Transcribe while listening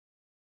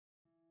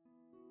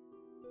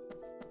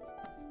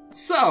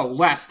So,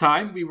 last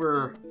time we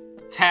were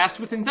tasked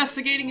with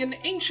investigating an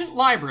ancient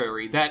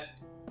library that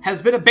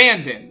has been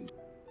abandoned.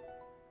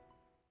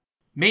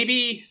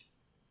 Maybe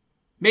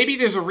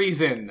there's a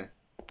reason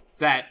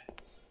that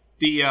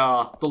the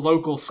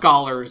local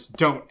scholars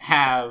don't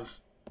have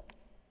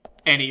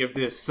any of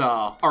this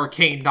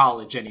arcane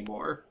knowledge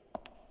anymore.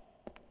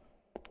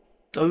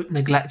 Don't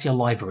neglect your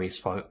libraries,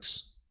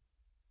 folks.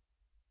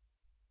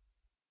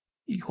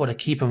 You gotta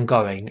keep them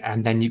going,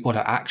 and then you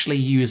gotta actually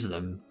use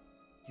them.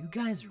 You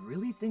guys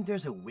really think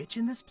there's a witch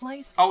in this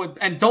place? Oh,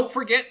 and don't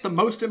forget the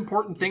most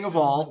important thing of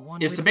all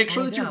is to make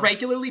sure that you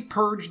regularly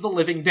purge the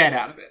living dead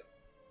out of it.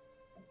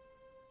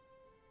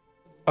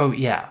 Oh,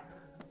 yeah.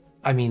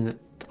 I mean,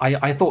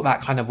 I thought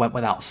that kind of went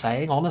without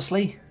saying,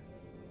 honestly.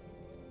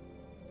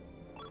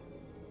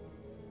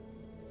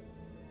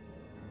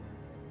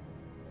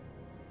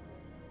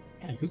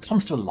 Yeah, who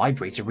comes to a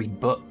library to read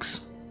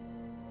books?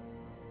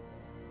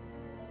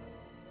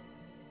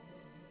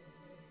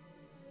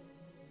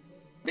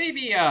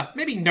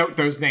 Maybe note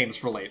those names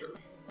for later.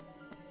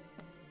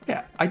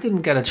 Yeah, I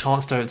didn't get a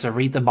chance to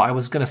read them, but I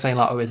was gonna say,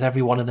 like, oh, is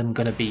every one of them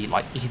gonna be,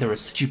 like, either a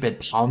stupid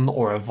pun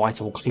or a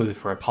vital clue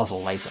for a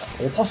puzzle later?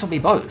 Or possibly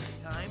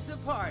both. Time to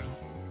party.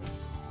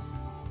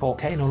 ¿Por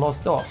qué no los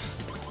dos?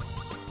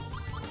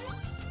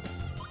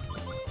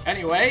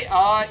 Anyway,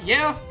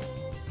 yeah.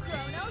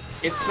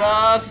 It's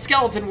a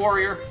skeleton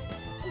warrior.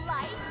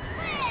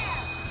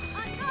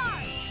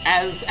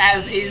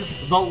 As is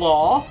the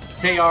law,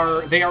 they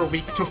are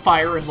weak to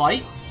fire and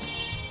light.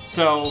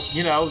 So,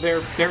 you know,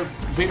 they're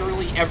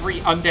literally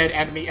every undead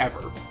enemy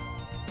ever.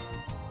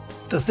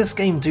 Does this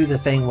game do the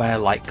thing where,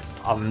 like,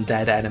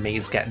 undead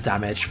enemies get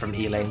damage from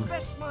healing?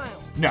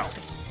 No.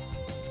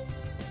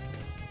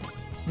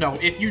 No,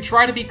 if you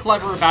try to be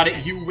clever about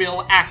it, you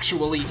will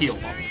actually heal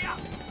them.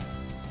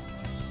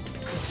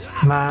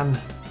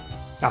 Man,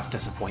 that's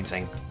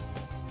disappointing.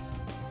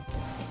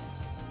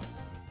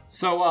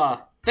 So,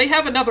 they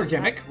have another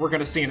gimmick we're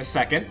gonna see in a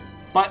second,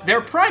 but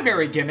their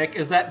primary gimmick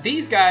is that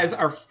these guys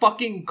are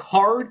fucking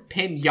card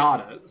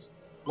pinatas.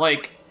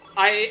 Like,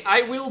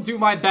 I will do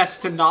my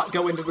best to not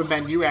go into the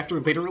menu after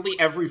literally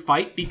every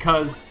fight,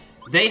 because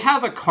they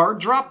have a card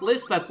drop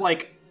list that's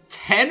like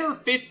 10 or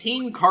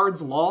 15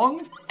 cards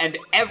long, and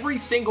every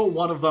single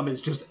one of them is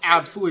just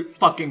absolute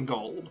fucking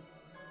gold.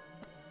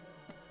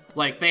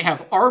 Like, they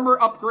have armor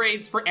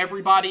upgrades for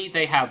everybody,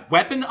 they have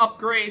weapon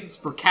upgrades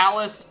for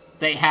Callus,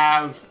 they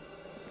have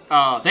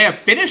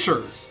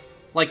finishers.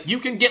 Like, you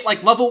can get,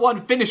 like, level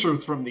 1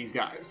 finishers from these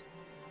guys.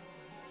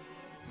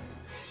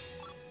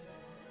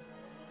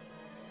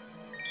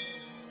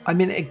 I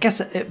mean, I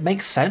guess it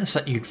makes sense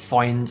that you'd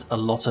find a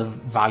lot of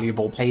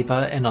valuable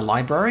paper in a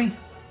library.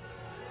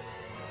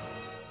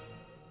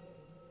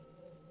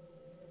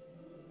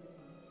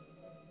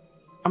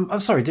 I'm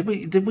sorry,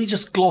 did we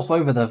just gloss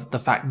over the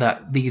fact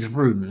that these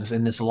rooms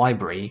in this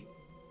library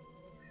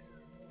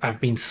have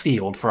been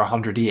sealed for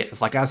 100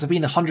 years? Like, has it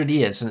been 100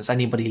 years since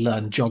anybody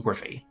learned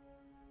geography?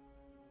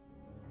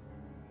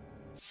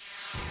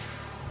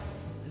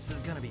 This is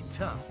gonna be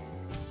tough.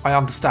 Am I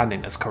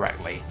understanding this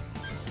correctly?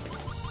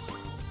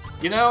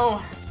 You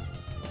know,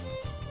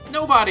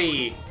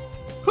 nobody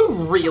who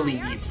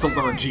really needs to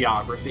learn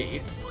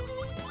geography.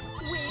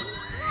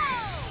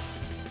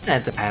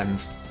 It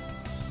depends.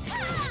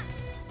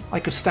 I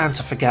could stand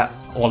to forget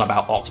all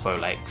about Oxbow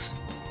Lakes,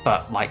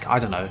 but, like, I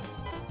don't know.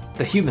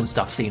 The human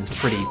stuff seems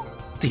pretty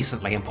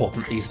decently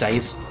important these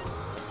days.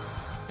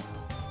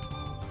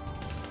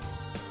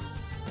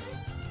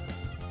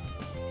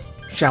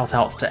 Shout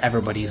outs to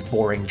everybody's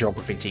boring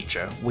geography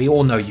teacher. We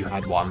all know you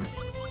had one.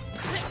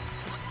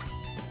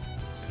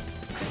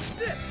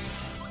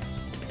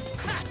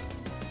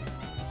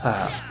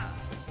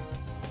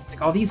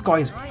 Are these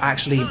guys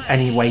actually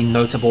any way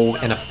notable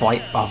in a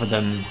fight other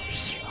than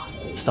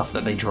stuff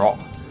that they drop?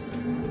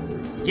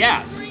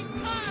 Yes,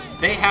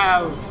 they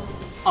have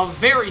a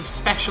very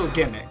special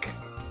gimmick,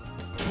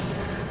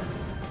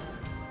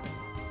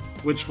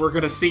 which we're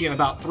gonna see in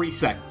about 3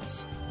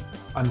 seconds.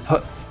 I'm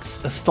put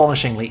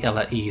astonishingly ill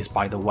at ease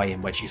by the way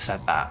in which you said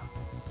that.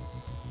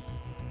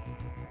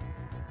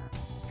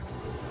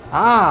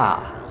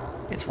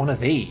 Ah, it's one of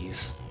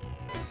these.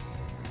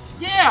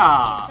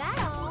 Yeah!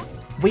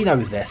 We know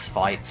this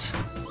fight.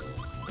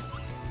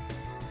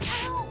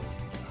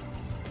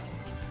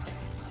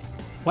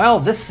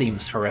 Well, this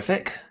seems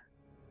horrific.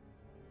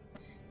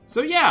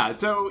 So yeah,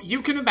 so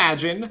you can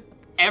imagine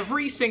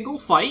every single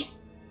fight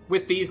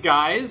with these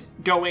guys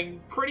going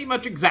pretty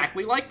much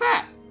exactly like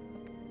that.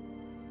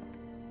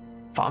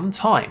 Fun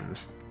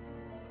times.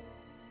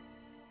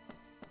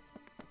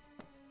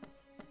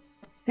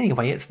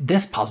 Anyway, it's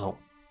this puzzle.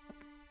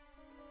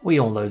 We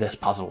all know this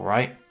puzzle,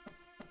 right?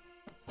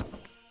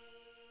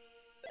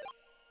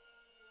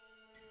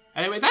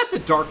 Anyway, that's a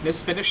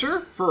darkness finisher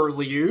for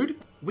Liud.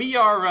 We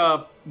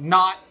are,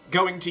 not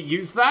going to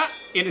use that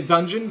in a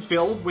dungeon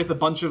filled with a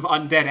bunch of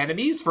undead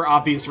enemies for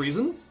obvious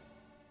reasons.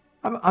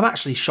 I'm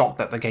actually shocked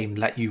that the game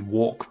let you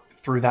walk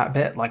through that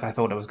bit. Like, I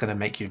thought it was going to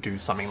make you do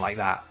something like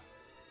that.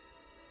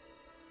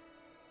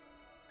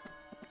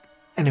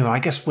 Anyway, I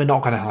guess we're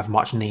not going to have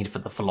much need for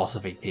the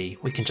philosophy key.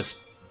 We can just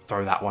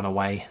throw that one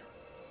away.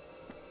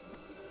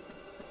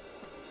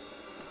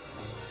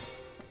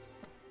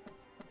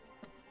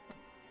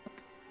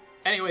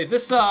 Anyway,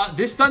 this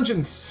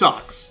dungeon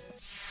sucks.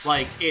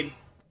 Like I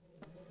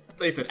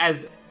said,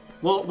 as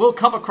we'll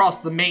come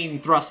across the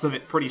main thrust of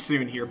it pretty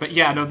soon here. But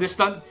yeah, no, this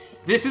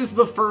is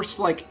the first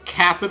like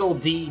capital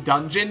D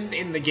dungeon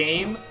in the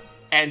game,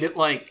 and it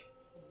like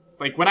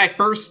when I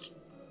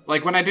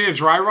did a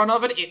dry run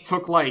of it, it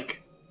took like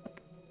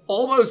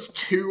almost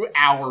 2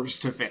 hours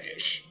to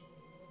finish.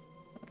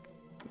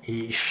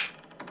 Yeesh.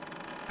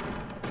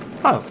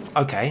 Oh,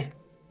 okay.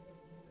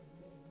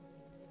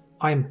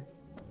 I'm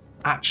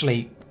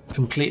actually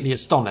completely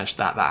astonished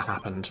that that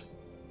happened.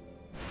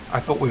 I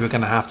thought we were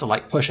going to have to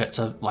like push it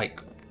to like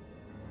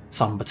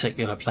some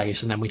particular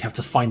place, and then we'd have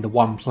to find the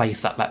one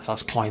place that lets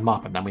us climb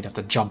up, and then we'd have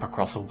to jump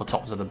across all the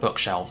tops of the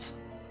bookshelves.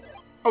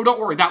 Oh, don't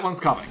worry, that one's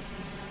coming.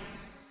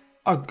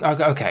 Oh,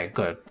 okay,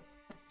 good.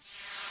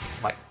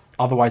 Like,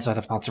 otherwise I'd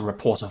have had to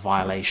report a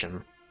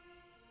violation.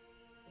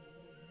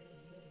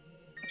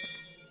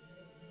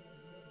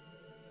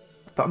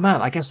 But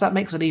man, I guess that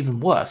makes it even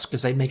worse,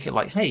 because they make it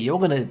like, hey, you're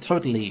going to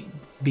totally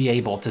be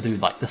able to do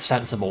like the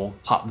sensible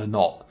cut the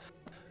knot,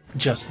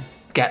 just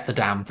get the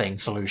damn thing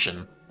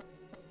solution.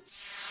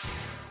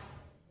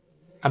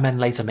 And then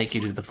later make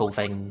you do the full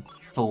thing,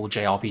 full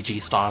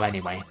JRPG style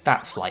anyway.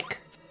 That's like,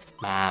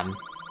 man,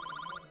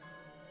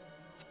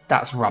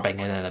 that's rubbing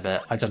it in a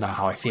bit. I don't know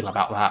how I feel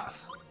about that.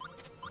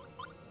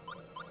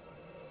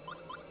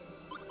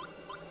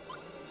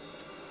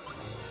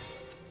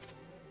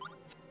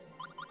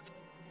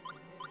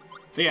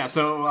 But yeah,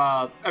 so,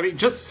 I mean,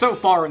 just so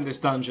far in this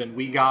dungeon,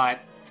 we got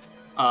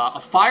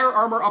a fire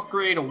armor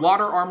upgrade, a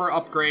water armor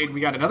upgrade, we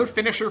got another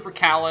finisher for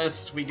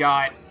Callus, we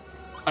got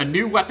a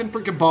new weapon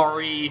for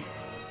Gabari,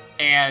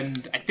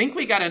 and I think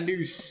we got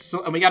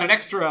we got an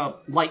extra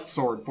light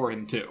sword for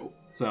him too,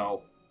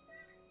 so...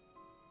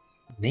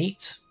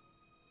 Neat.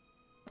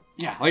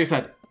 Yeah, like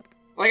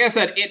I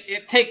said,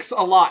 it takes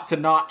a lot to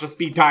not just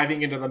be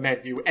diving into the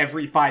menu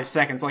every 5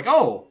 seconds, like,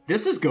 oh,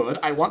 this is good,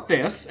 I want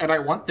this, and I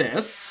want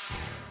this.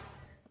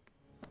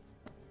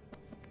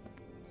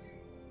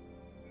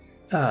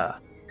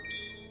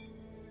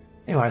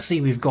 Anyway, I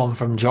see we've gone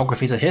from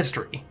geography to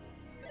history.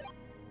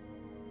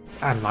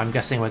 And I'm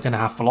guessing we're going to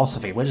have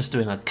philosophy. We're just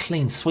doing a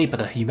clean sweep of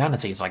the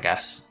humanities, I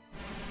guess.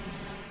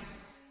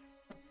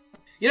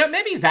 You know,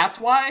 maybe that's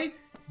why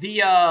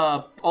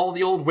all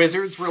the old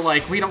wizards were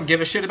like, we don't give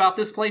a shit about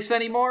this place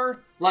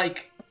anymore.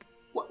 Like,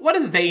 what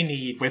do they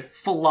need with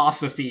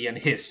philosophy and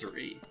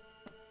history?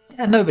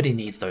 Yeah, nobody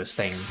needs those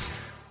things.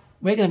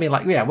 We're going to be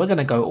like, yeah, we're going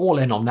to go all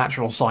in on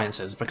natural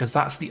sciences because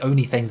that's the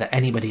only thing that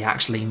anybody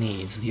actually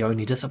needs, the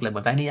only discipline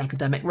with any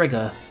academic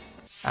rigor,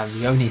 and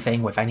the only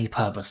thing with any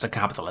purpose to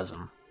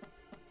capitalism.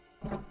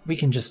 We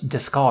can just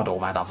discard all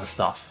that other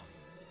stuff.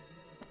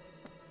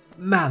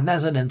 Man,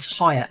 there's an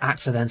entire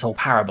accidental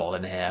parable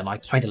in here, and I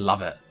kind of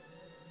love it.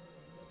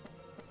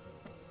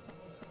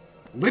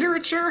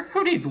 Literature?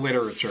 Who needs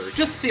literature?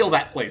 Just seal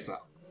that place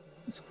up.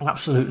 There's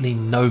absolutely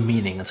no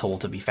meaning at all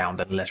to be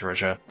found in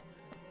literature.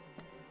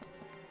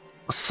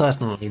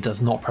 Certainly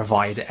does not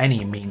provide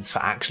any means for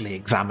actually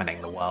examining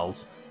the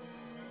world.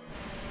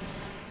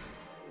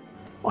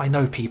 I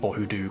know people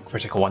who do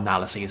critical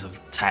analyses of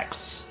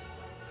texts,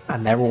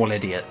 and they're all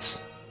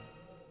idiots.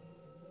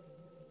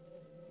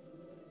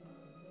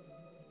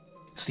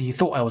 So you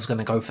thought I was going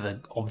to go for the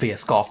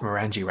obvious Garth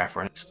Marenghi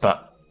reference,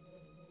 but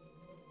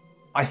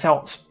I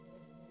felt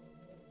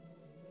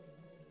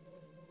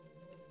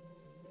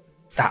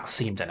that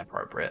seemed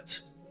inappropriate.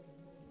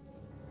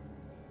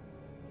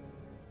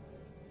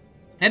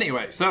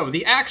 Anyway, so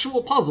the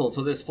actual puzzle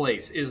to this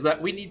place is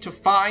that we need to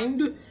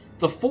find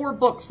the 4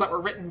 books that were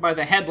written by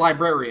the head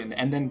librarian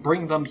and then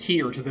bring them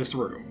here to this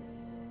room.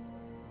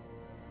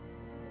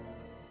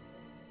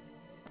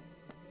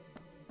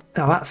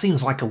 Now that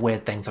seems like a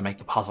weird thing to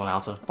make a puzzle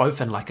out of, both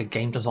in like a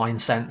game design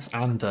sense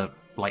and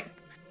like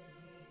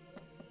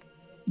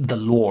the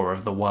lore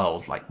of the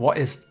world. Like, what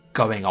is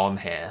going on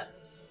here?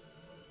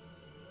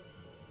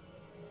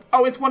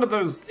 Oh, it's one of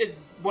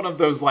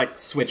those like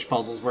Switch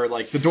puzzles where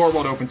like the door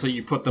won't open until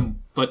you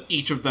put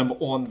each of them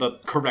on the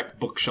correct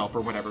bookshelf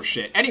or whatever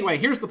shit. Anyway,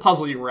 here's the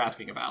puzzle you were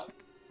asking about.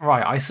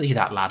 Right, I see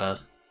that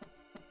ladder.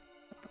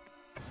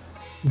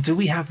 Do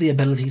we have the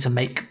ability to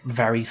make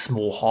very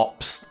small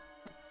hops?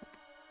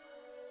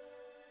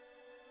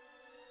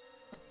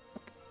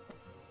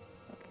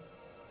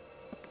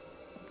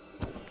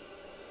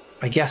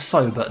 I guess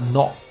so, but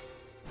not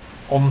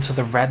onto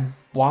the red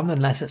one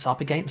unless it's up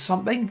against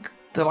something?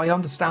 Did I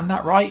understand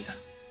that right?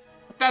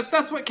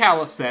 That's what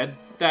Callus said.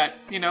 That,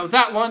 you know,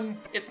 that one,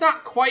 it's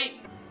not quite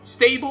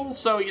stable,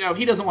 so, you know,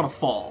 he doesn't want to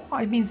fall.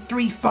 I mean,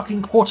 3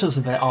 fucking quarters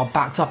of it are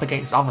backed up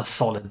against other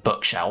solid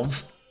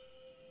bookshelves.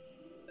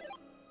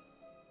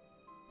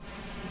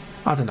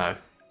 I don't know.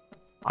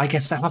 I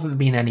guess there haven't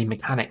been any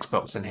mechanics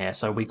books in here,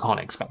 so we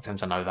can't expect him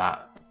to know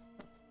that.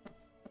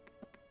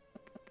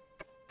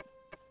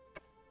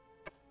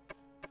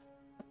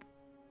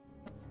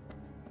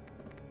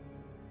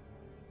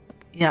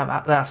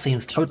 Yeah, that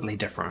seems totally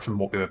different from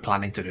what we were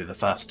planning to do the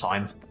first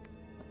time.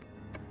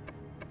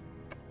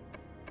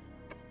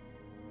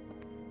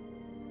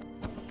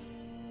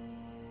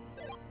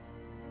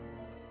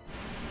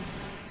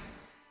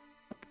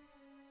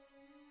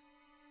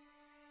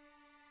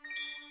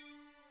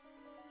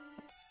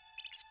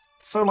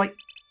 So, like,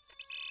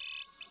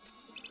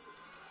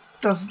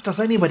 does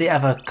anybody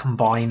ever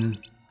combine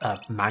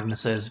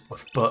Magnuses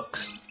with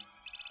books?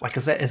 Like,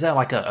 is there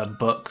like a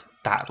book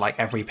that, like,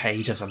 every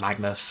page is a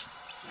Magnus?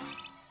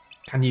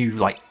 Can you,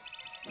 like,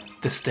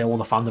 distill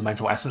the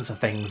fundamental essence of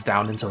things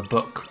down into a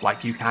book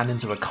like you can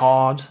into a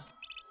card?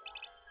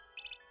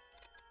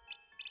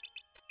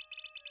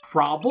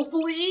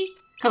 Probably?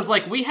 Because,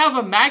 like, we have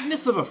a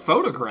Magnus of a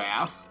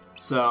photograph,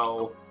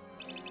 so...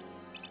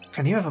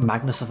 Can you have a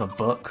Magnus of a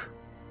book?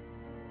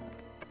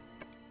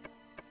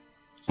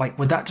 Like,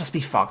 would that just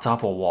be fucked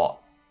up or what?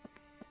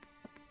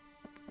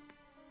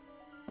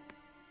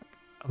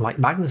 Like,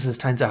 Magnuses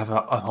tend to have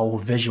a whole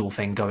visual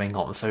thing going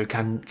on, so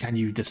can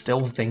you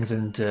distill things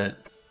into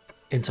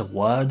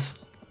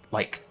words?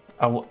 Like,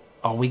 are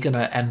we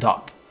gonna end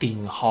up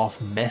being half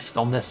missed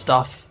on this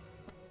stuff?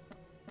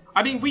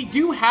 I mean, we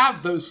do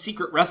have those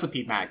secret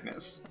recipe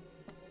Magnus.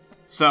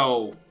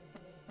 So...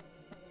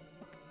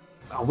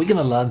 Are we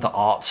gonna learn the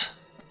art?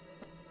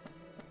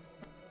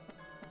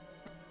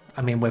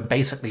 I mean, we're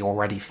basically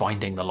already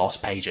finding the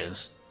lost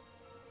pages.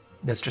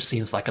 This just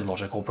seems like a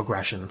logical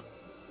progression.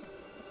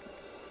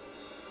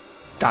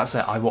 That's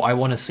it. I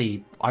want to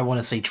see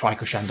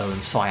Tricrescendo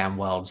and Cyan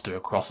Worlds do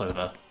a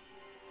crossover.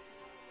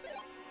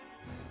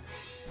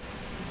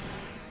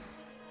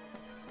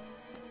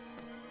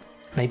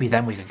 Maybe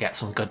then we could get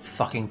some good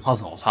fucking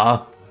puzzles,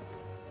 huh?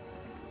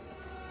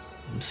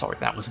 I'm sorry,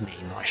 that was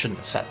mean. I shouldn't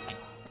have said that.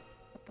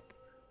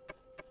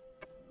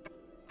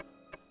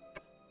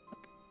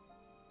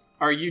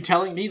 Are you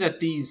telling me that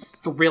these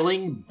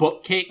thrilling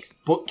bookcase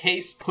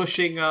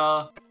pushing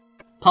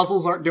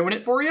puzzles aren't doing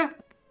it for you?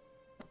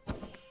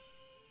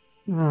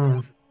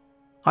 I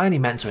only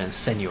meant to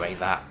insinuate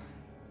that.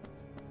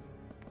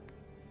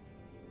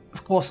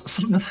 Of course,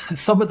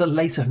 some of the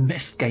later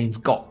Myst games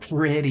got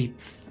pretty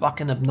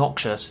fucking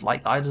obnoxious.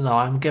 Like, I don't know,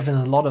 I'm giving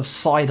a lot of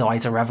side-eye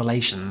to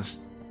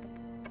Revelations.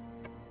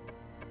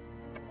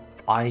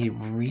 I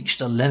reached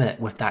a limit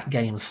with that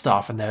game's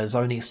stuff, and there is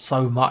only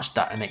so much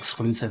that an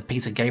exclusive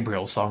Peter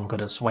Gabriel song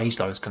could assuage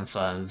those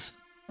concerns.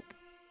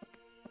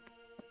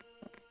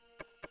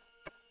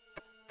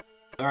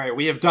 Alright,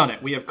 we have done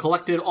it. We have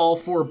collected all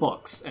 4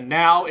 books, and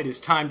now it is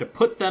time to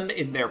put them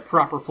in their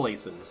proper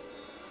places.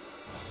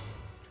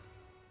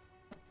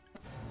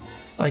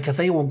 Like, have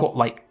they all got,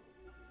 like,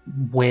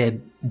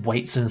 weird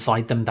weights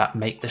inside them that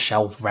make the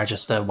shelf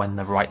register when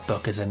the right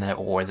book is in it,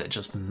 or is it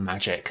just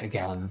magic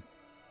again?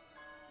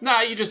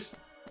 Nah, you just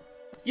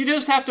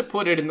have to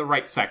put it in the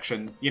right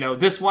section. You know,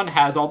 this one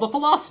has all the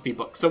philosophy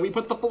books, so we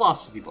put the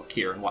philosophy book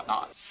here and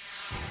whatnot.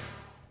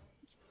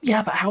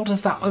 Yeah, but how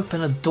does that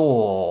open a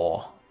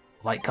door?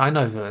 Like, I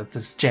know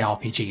this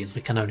JRPGs,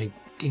 we can only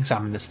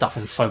examine this stuff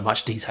in so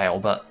much detail,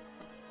 but...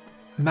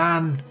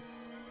 Man...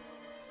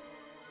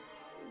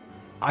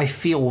 I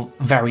feel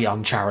very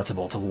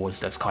uncharitable towards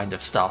this kind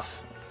of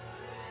stuff.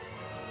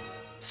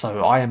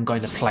 So I am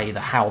going to play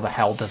the how the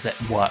hell does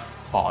it work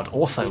card.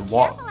 Also,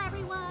 what...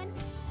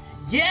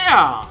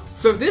 Yeah!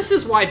 So this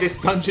is why this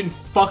dungeon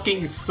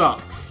fucking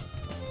sucks.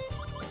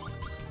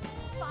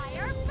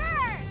 Fire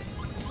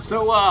burn!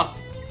 So,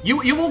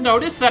 you will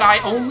notice that I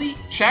only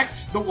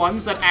checked the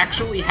ones that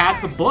actually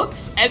had the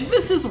books, and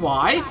this is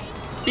why.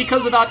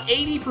 Because about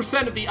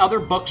 80% of the other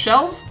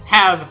bookshelves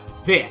have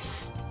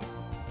this.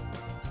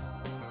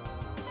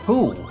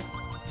 Ooh.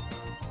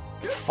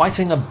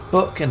 Fighting a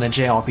book in a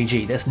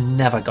JRPG, this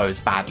never goes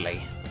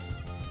badly.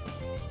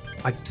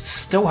 I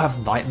still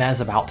have nightmares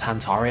about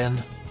Tantarian.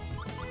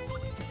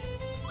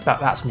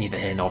 That's neither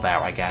here nor there,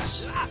 I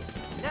guess.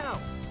 No.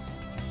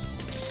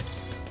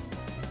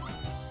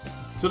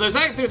 So there's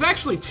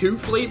actually 2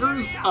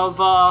 flavors of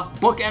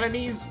book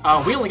enemies.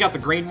 We only got the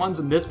green ones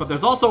in this, but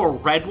there's also a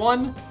red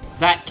one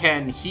that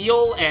can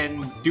heal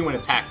and do an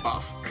attack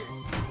buff.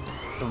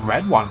 The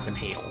red one can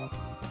heal.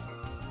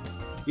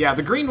 Yeah,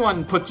 the green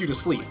one puts you to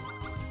sleep.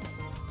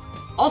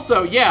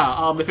 Also,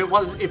 yeah,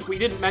 if we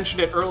didn't mention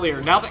it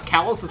earlier, now that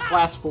Callus is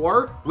class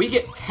 4, we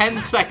get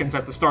 10 seconds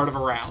at the start of a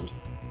round.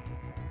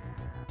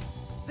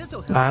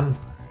 Man,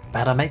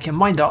 better make your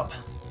mind up.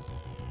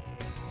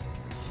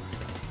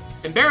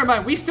 And bear in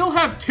mind, we still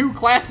have 2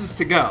 classes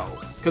to go,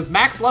 because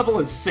max level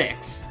is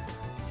 6.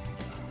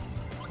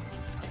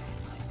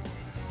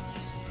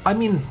 I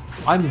mean,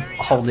 I'm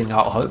holding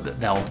out hope that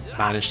they'll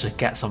manage to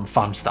get some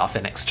fun stuff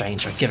in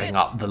exchange for giving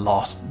up the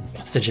last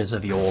vestiges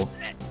of your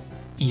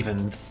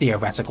even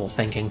theoretical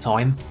thinking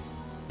time.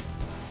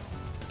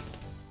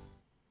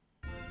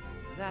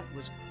 That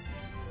was...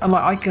 And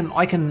like,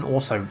 I can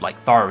also like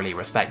thoroughly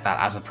respect that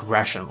as a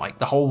progression. Like,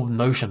 the whole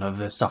notion of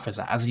this stuff is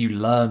that as you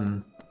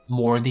learn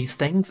more of these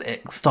things,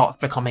 it starts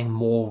becoming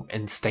more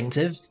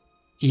instinctive,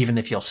 even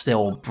if you're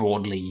still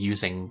broadly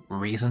using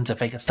reason to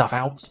figure stuff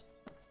out.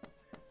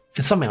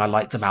 Because something I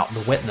liked about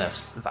The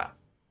Witness is that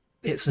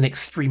it's an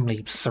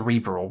extremely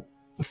cerebral,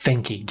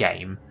 thinky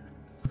game,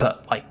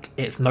 but like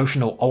its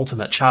notional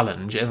ultimate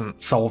challenge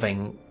isn't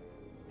solving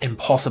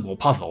impossible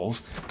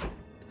puzzles,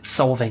 it's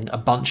solving a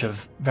bunch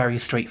of very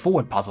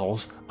straightforward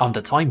puzzles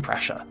under time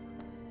pressure.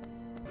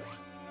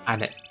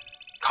 And it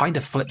kind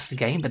of flips the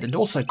game, but it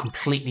also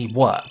completely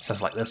works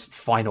as like this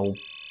final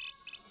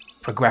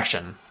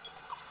progression.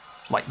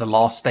 Like the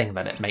last thing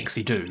that it makes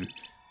you do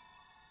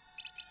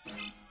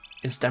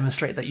is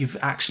demonstrate that you've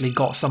actually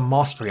got some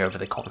mastery over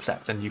the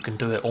concept and you can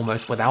do it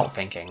almost without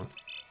thinking.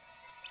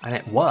 And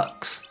it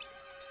works.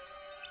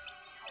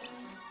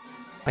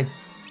 I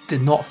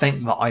did not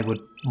think that I would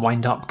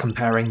wind up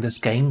comparing this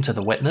game to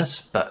The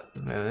Witness, but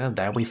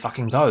there we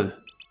fucking go.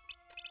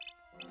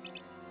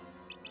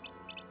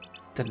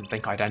 Didn't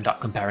think I'd end up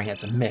comparing it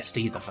to Myst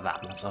either, for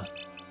that matter.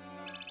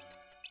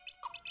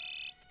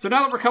 So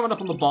now that we're coming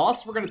up on the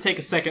boss, we're going to take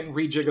a second and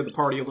rejigger the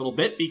party a little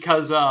bit,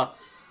 because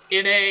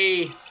in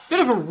a bit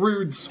of a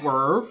rude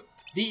swerve,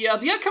 the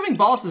upcoming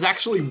boss is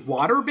actually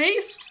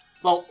water-based.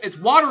 Well, it's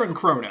water and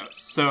Chronos,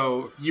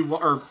 so you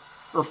or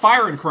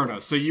fire and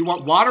Chronos, so you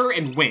want water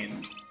and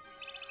wind.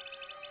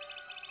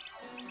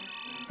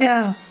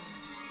 Yeah,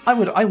 I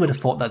would have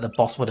thought that the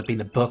boss would have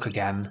been a book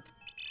again,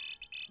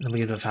 and then we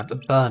would have had to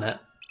burn it.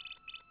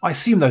 I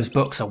assume those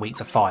books are weak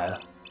to fire.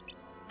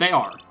 They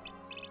are.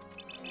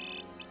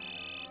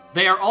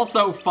 They are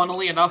also,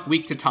 funnily enough,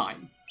 weak to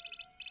time.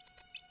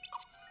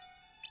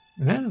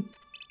 Yeah.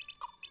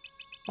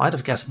 I'd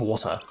have guessed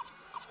water.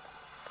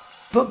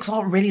 Books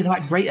aren't really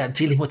that great at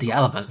dealing with the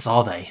elements,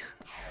 are they?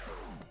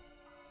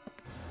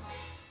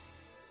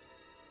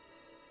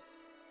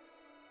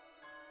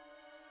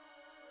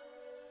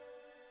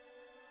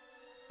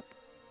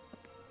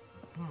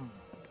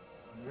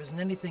 There isn't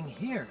anything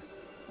here.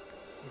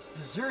 It's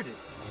deserted.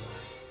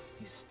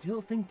 You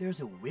still think there's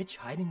a witch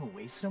hiding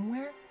away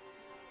somewhere?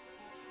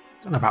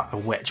 I don't know about the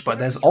witch, but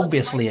there's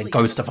obviously a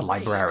ghost of a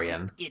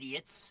librarian.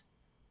 Idiots.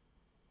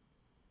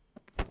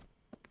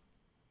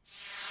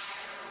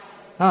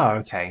 Oh,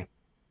 okay.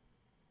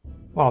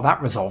 Well,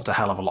 that resolved a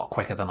hell of a lot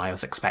quicker than I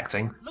was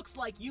expecting. Looks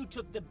like you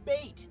took the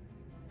bait.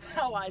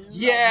 How I love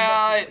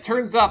Yeah, it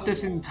turns out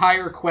this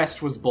entire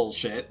quest was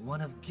bullshit.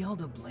 one of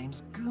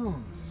Gildablame's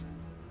goons.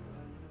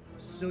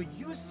 So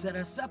you set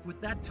us up with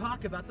that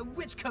talk about the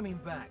witch coming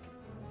back.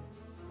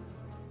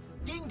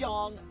 Ding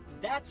dong,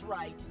 that's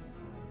right.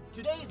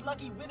 Today's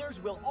lucky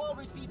winners will all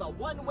receive a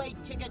one-way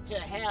ticket to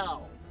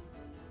hell.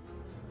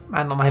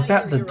 And I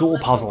bet the door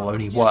puzzle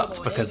only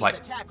worked because,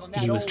 like,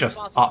 he was just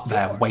up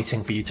there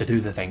waiting for you to do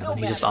the thing, and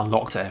he just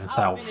unlocked it I'll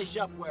himself. finish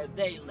up where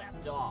they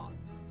left off.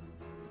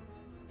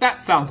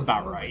 That sounds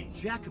about right.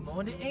 Giacomo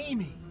and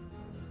Amy.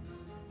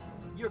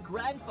 Your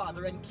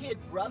grandfather and kid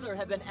brother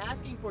have been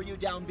asking for you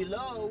down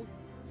below.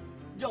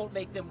 Don't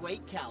make them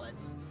wait,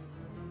 Callus.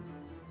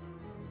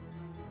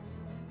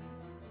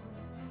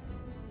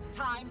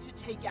 Time to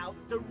take out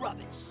the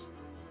rubbish.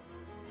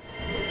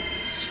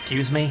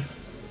 Excuse me?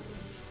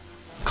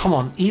 Come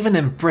on, even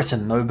in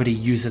Britain nobody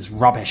uses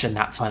rubbish in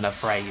that kind of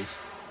phrase.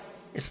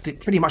 It's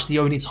pretty much the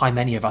only time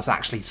any of us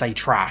actually say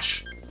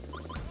trash.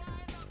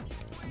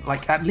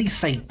 Like, at least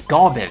say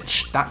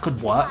garbage. That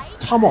could work.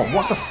 Come on,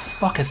 what the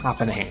fuck is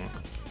happening?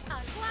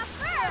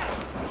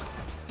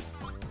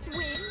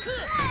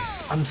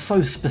 I'm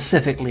so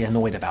specifically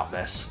annoyed about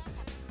this.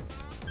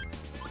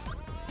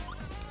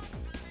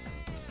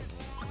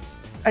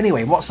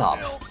 Anyway, what's up?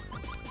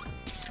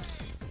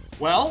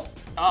 Well,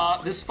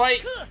 this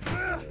fight,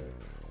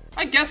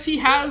 I guess he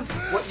has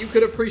what you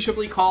could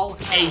appreciably call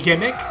a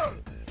gimmick.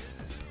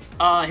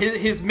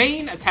 His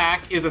main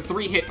attack is a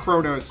 3-hit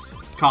Chronos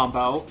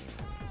combo,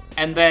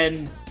 and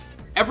then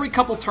every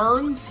couple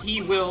turns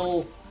he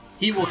will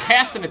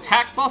cast an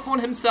attack buff on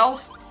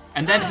himself,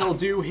 and then he'll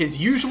do his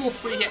usual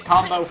 3-hit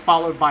combo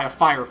followed by a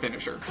fire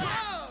finisher.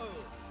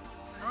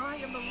 I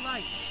am the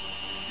light.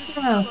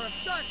 Well,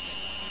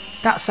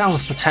 that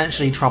sounds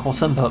potentially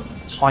troublesome, but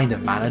kind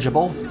of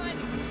manageable.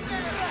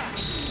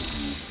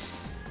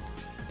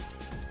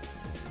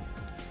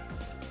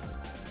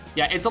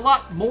 Yeah, it's a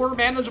lot more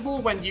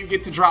manageable when you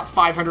get to drop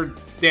 500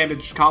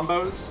 damage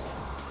combos.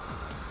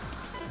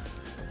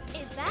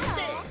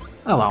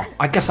 Oh well,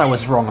 I guess I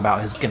was wrong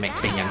about his gimmick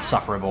being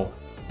insufferable.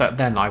 But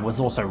then I was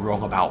also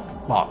wrong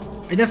about,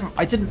 well,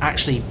 I didn't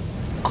actually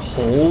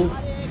call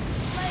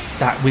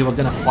that we were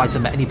going to fight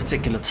him at any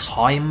particular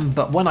time,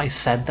 but when I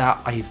said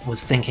that, I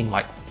was thinking,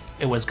 like,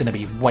 it was going to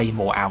be way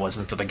more hours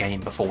into the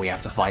game before we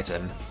have to fight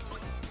him.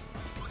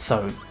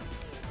 So,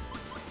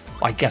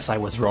 I guess I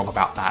was wrong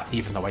about that,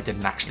 even though I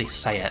didn't actually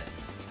say it.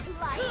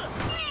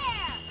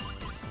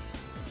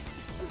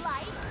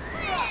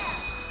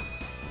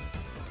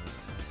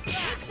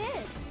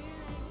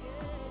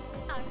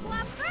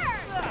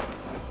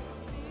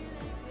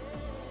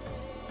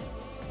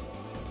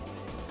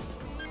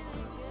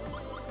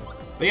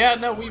 But yeah,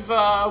 no,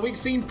 we've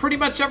seen pretty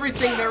much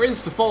everything there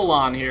is to foal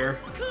on here.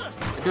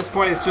 At this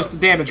point, it's just a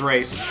damage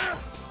race.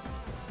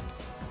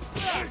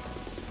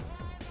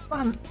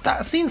 Man,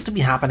 that seems to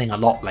be happening a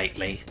lot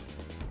lately.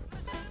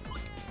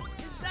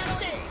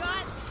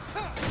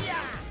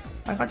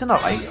 I don't know,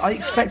 I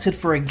expected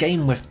for a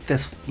game with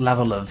this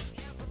level of,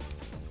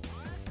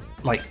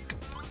 like,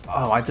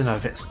 oh, I don't know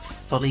if it's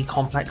fully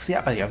complex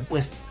yet, but yeah,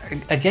 with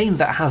a game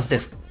that has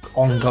this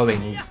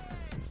ongoing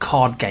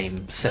card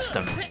game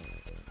system,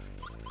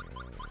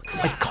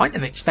 I kind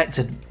of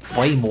expected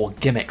way more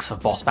gimmicks for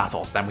boss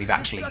battles than we've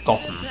actually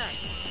gotten.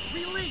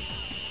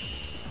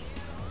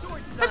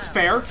 That's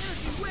fair.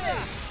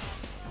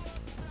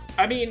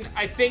 I mean,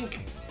 I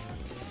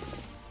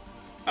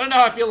don't know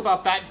how I feel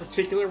about that in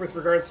particular with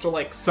regards to,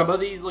 like, some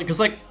of these, like, because,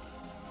 like,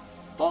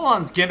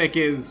 Full-On's gimmick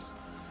is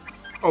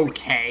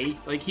okay.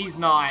 Like, he's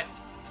not...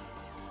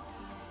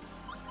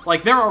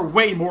 Like, there are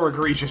way more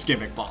egregious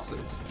gimmick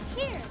bosses.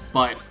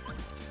 But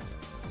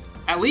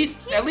at least,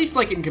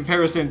 like, in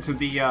comparison to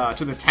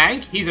the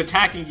tank, he's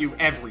attacking you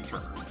every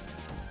turn.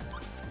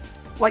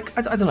 Like,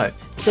 I don't know.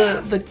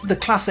 The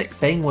classic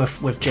thing with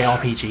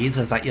JRPGs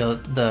is that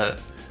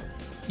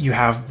you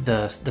have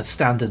the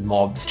standard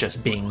mobs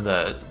just being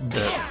the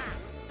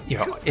you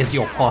know, is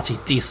your party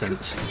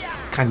decent?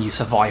 Can you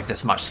survive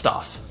this much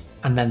stuff?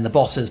 And then the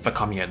bosses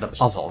become, you know, the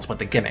puzzles with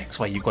the gimmicks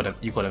where you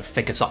gotta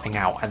figure something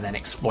out and then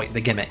exploit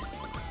the gimmick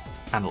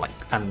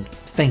and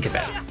think of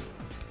it.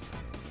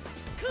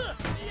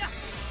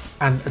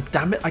 And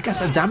I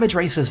guess a damage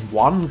race is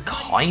one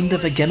kind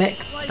of a gimmick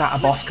that a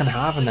boss can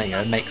have, and then, you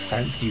know, it makes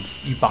sense. You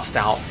bust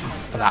out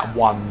for that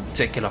one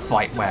particular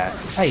fight where,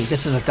 hey,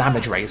 this is a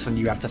damage race and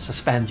you have to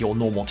suspend your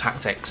normal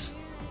tactics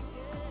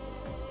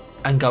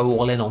and go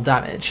all in on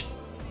damage.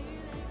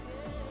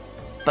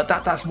 But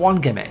that's one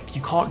gimmick.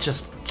 You can't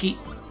just keep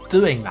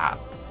doing that.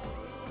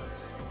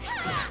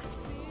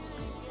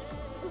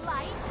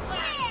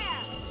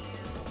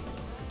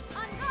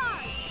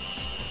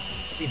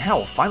 I mean,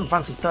 hell, Final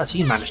Fantasy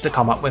XIII managed to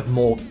come up with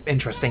more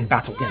interesting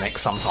battle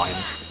gimmicks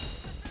sometimes.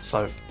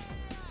 So,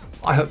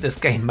 I hope this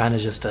game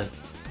manages to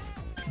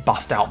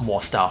bust out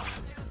more stuff.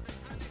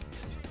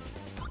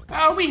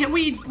 We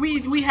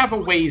have a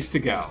ways to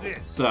go,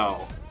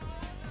 so...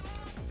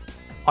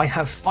 I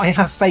have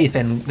faith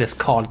in this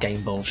card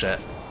game bullshit.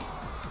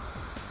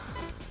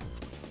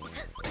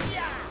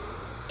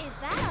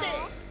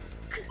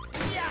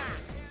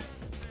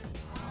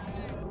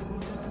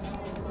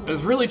 I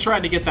was really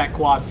trying to get that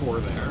quad 4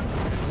 there.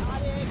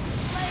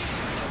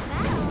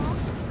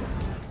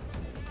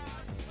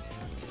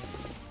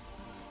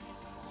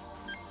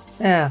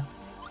 Yeah.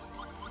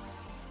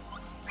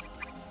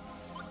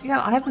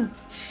 Yeah, I haven't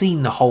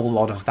seen a whole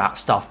lot of that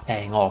stuff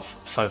paying off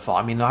so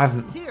far. I mean, I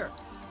haven't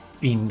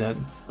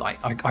been,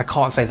 I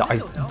can't say that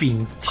I've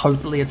been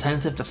totally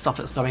attentive to stuff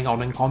that's going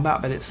on in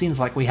combat, but it seems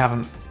like we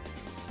haven't,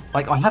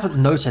 like, I haven't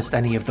noticed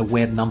any of the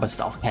weird number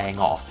stuff paying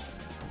off.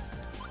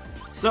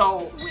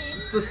 So,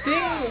 the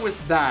thing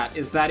with that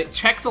is that it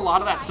checks a lot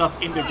of that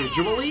stuff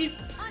individually.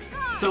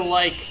 So,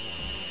 like,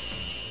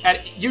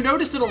 you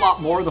notice it a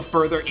lot more the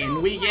further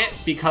in we get,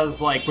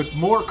 because, like, with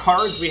more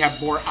cards, we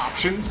have more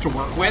options to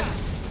work with.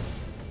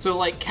 So,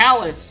 like,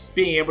 Callus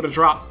being able to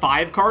drop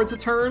 5 cards a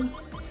turn,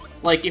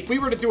 like, if we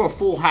were to do a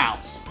full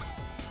house,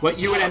 what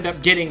you would end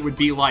up getting would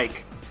be,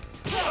 like,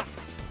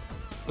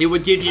 it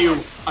would give you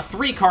a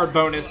 3-card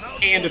bonus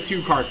and a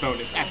 2-card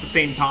bonus at the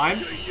same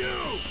time.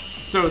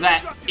 So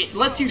that it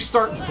lets you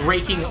start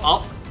breaking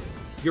up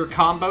your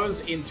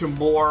combos into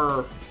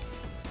more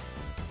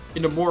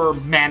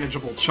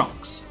manageable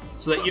chunks,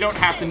 so that you don't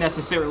have to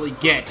necessarily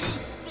get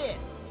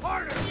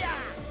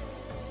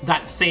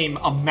that same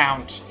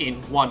amount in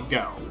one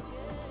go.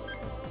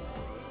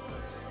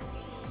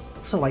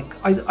 So, like,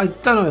 I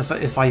don't know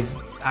if I've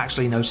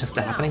actually noticed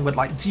it happening, but,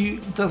 like,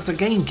 does the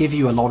game give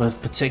you a lot of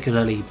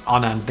particularly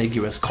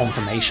unambiguous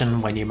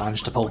confirmation when you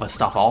manage to pull this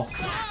stuff off?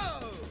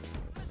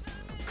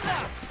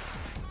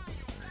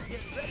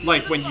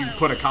 Like when you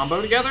put a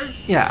combo together?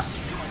 Yeah.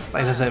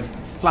 Like, there's a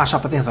flash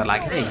up of things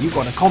like, hey, you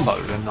got a combo,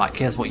 and, like,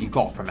 here's what you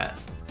got from it.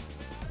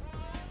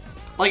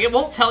 Like, it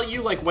won't tell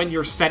you, like, when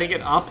you're setting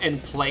it up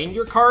and playing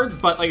your cards,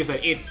 but, like I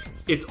said,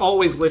 it's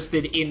always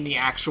listed in the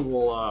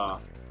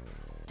actual,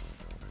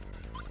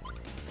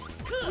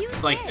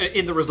 like,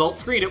 in the results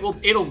screen.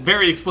 It'll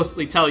very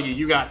explicitly tell you,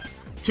 you got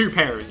 2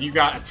 pairs, you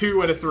got a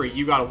 2 and a 3,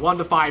 you got a 1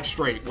 to 5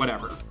 straight,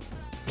 whatever.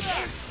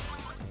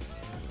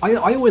 I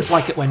always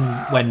like it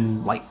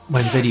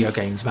when video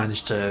games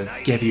manage to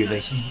give you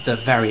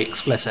the very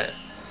explicit,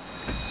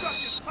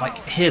 like,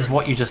 here's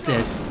what you just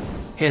did,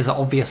 here's an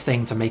obvious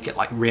thing to make it,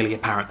 like, really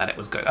apparent that it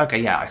was good. Okay,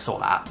 yeah, I saw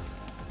that.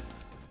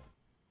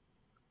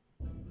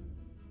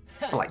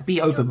 But, like, be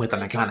open with the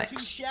mechanics.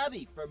 Too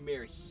shabby for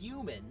mere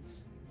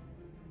humans.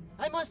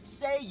 I must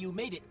say you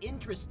made it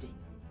interesting,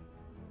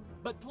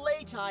 but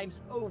playtime's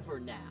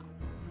over now.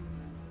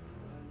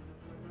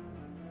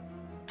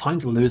 Time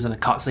to lose in a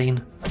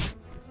cutscene.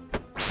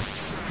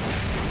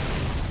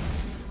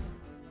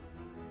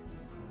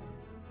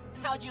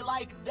 How'd you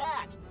like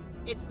that?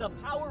 It's the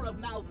power of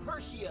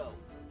Malpertio.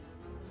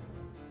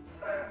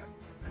 I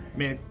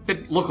mean, it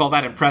didn't look all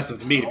that impressive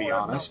to me, to be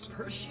honest.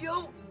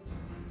 Malpertio?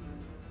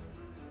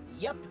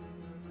 Yep.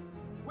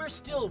 We're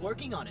still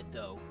working on it,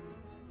 though.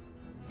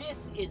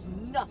 This is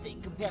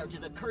nothing compared to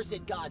the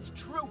cursed god's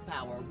true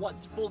power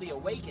once fully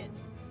awakened.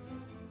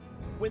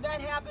 When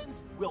that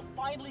happens, we'll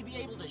finally be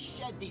able to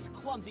shed these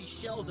clumsy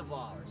shells of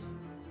ours.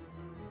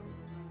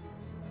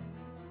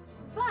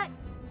 But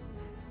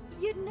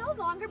you'd no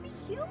longer be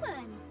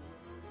human.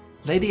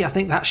 Lady, I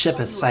think that ship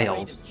has Are you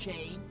afraid sailed. of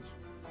change?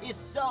 If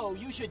so,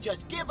 you should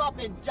just give up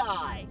and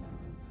die.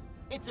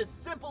 It's as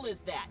simple as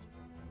that.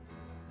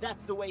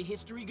 That's the way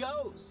history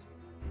goes.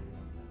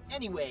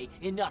 Anyway,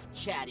 enough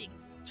chatting.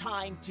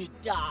 Time to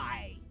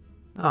die.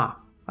 Ah,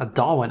 a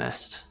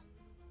Darwinist.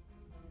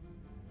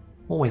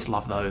 Always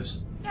love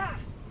those.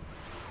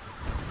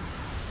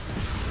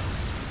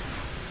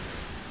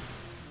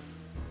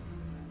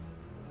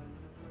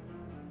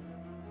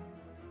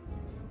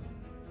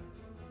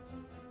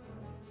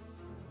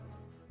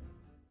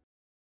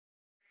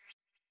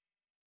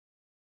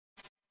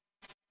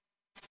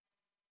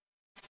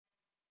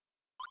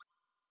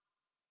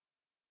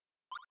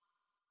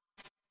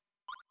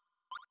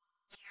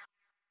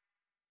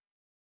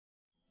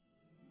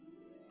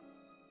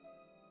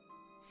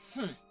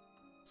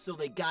 So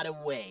they got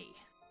away.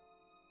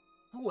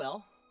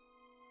 Well,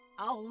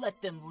 I'll let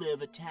them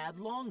live a tad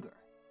longer.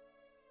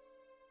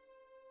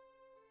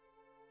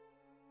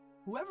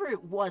 Whoever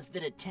it was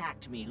that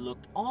attacked me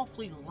looked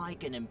awfully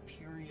like an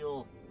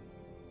Imperial...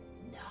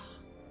 Nah,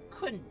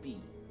 couldn't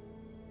be.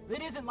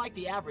 It isn't like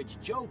the average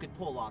Joe could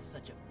pull off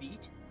such a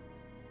feat.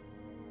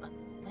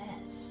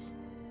 Unless...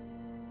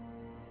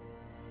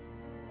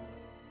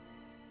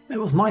 It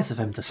was nice of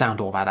him to sound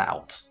all that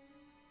out.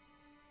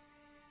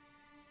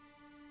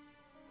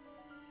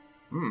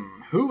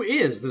 Who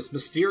is this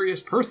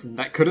mysterious person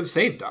that could have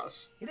saved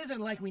us? It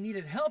isn't like we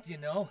needed help, you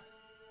know.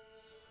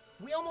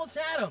 We almost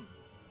had him.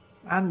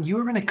 And you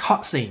were in a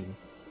cutscene.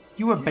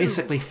 You were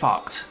basically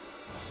fucked.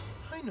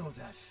 I know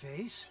that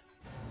face.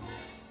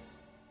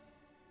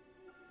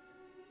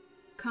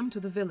 Come to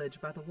the village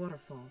by the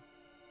waterfall.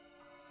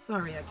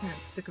 Sorry I can't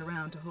stick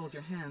around to hold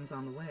your hands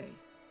on the way.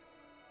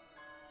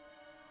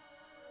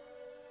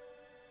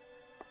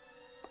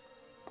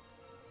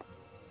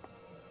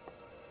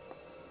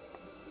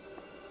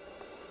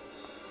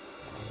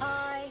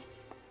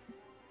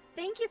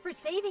 Thank you for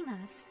saving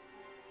us.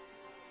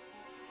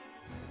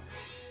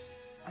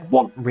 I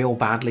want real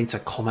badly to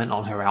comment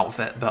on her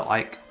outfit, but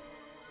like,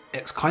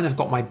 it's kind of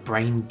got my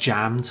brain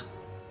jammed.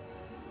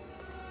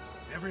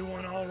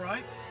 Everyone all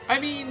right? I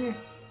mean,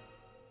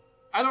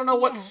 I don't know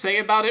what to say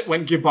about it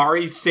when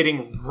Gibari's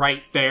sitting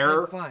right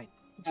there. I'm fine.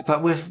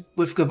 But with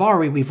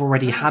Gabari, we've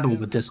already had all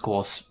the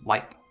discourse.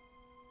 Like,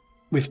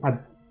 we've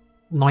had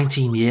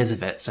 19 years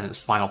of it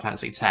since Final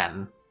Fantasy X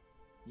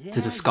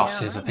to discuss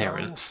his I know.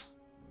 appearance.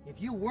 If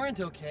you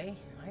weren't okay,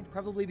 I'd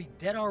probably be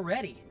dead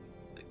already.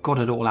 Got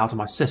it all out of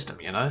my system,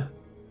 you know?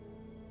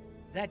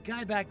 That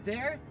guy back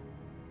there?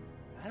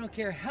 I don't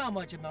care how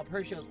much of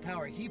Malpercio's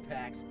power he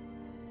packs.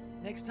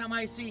 Next time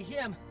I see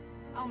him,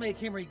 I'll make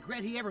him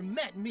regret he ever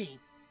met me.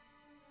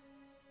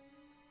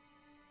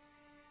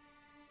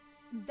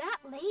 That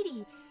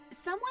lady,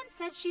 someone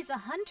said she's a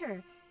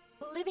hunter,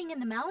 living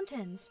in the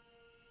mountains.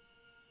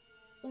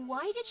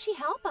 Why did she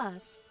help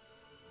us?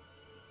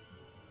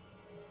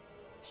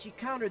 She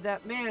countered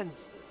that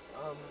man's,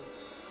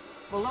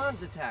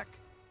 Milan's attack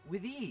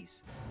with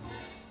ease.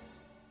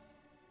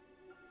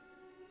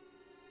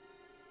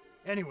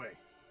 Anyway,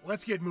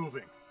 let's get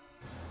moving.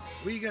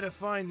 We gotta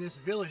find this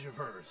village of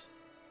hers.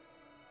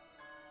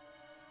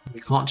 We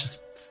can't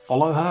just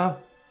follow her?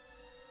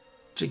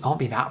 She can't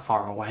be that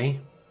far away.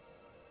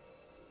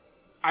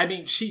 I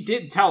mean, she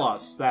did tell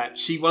us that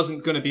she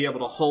wasn't going to be able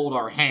to hold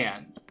our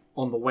hand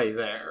on the way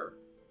there.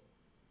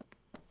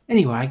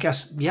 Anyway, I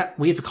guess, yeah,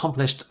 we've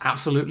accomplished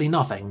absolutely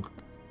nothing.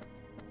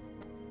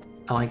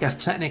 And I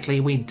guess technically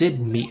we did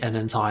meet an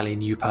entirely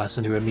new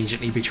person who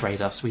immediately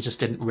betrayed us. We just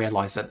didn't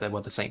realise that they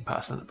were the same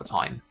person at the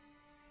time.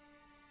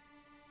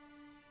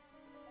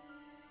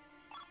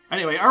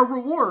 Anyway, our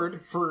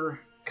reward for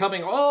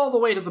coming all the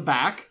way to the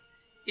back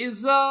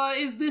is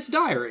this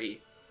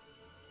diary.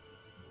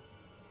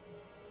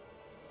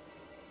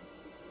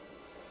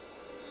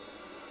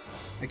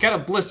 I kind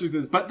of blistered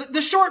this, but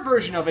the short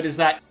version of it is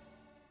that,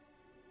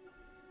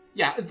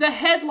 yeah, the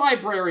head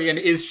librarian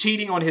is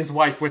cheating on his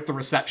wife with the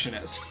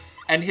receptionist.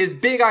 And his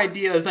big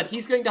idea is that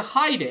he's going to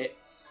hide it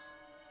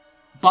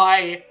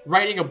by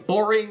writing a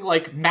boring,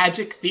 like,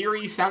 magic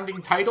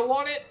theory-sounding title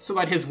on it so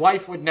that his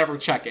wife would never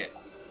check it.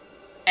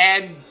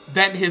 And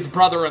then his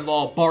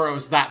brother-in-law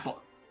borrows that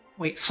book.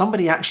 Wait,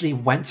 somebody actually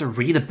went to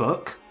read a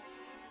book?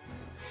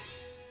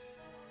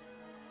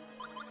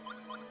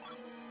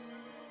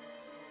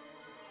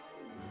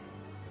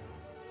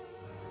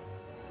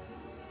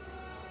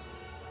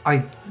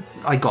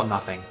 I got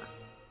nothing.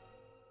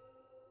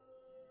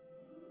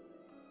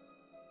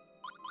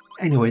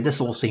 Anyway, this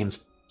all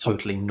seems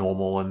totally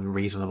normal and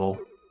reasonable.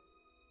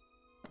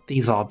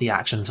 These are the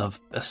actions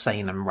of a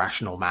sane and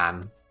rational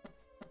man,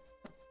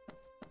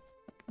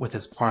 with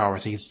his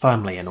priorities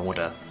firmly in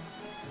order.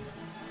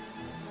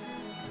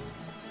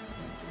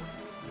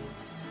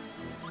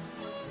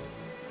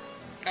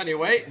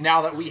 Anyway,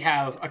 now that we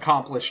have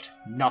accomplished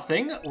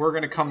nothing, we're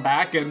gonna come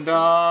back and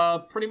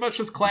pretty much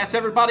just class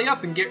everybody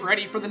up and get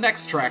ready for the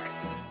next trek.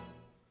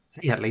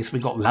 Yeah, at least we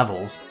got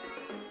levels.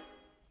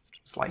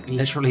 It's like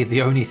literally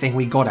the only thing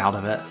we got out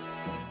of it.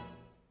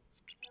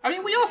 I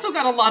mean, we also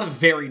got a lot of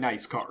very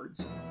nice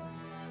cards.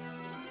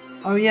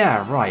 Oh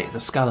yeah, right, the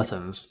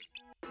skeletons.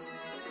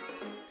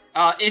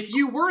 If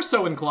you were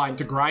so inclined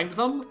to grind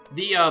them,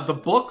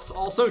 the books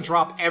also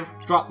drop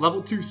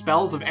level 2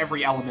 spells of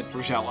every element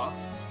for Jella.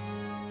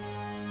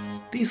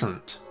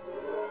 Decent.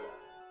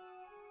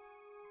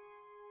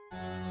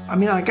 I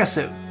mean, I guess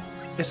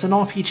it's an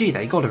RPG,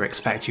 they gotta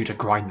expect you to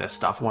grind this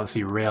stuff once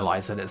you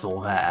realise that it's all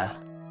there.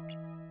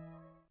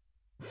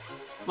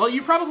 Well,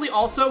 you probably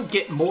also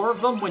get more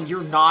of them when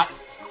you're not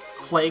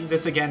playing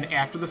this again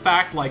after the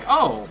fact, like,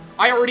 oh,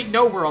 I already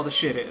know where all the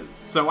shit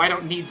is, so I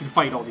don't need to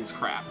fight all these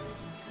crap.